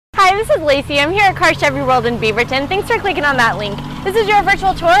this is Lacey. I'm here at Car Chevy World in Beaverton. Thanks for clicking on that link. This is your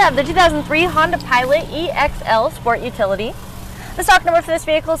virtual tour of the 2003 Honda Pilot EXL Sport Utility. The stock number for this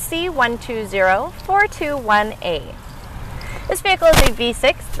vehicle is C120421A. This vehicle is a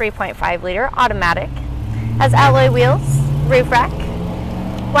V6 3.5 liter automatic, has alloy wheels, roof rack,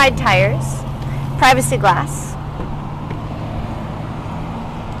 wide tires, privacy glass,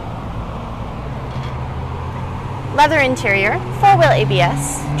 leather interior, 4-wheel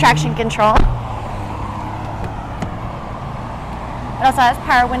ABS, traction control. It also has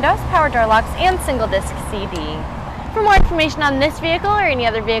power windows, power door locks, and single disc CD. For more information on this vehicle or any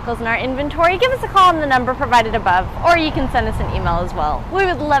other vehicles in our inventory, give us a call on the number provided above, or you can send us an email as well. We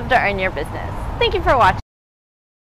would love to earn your business. Thank you for watching.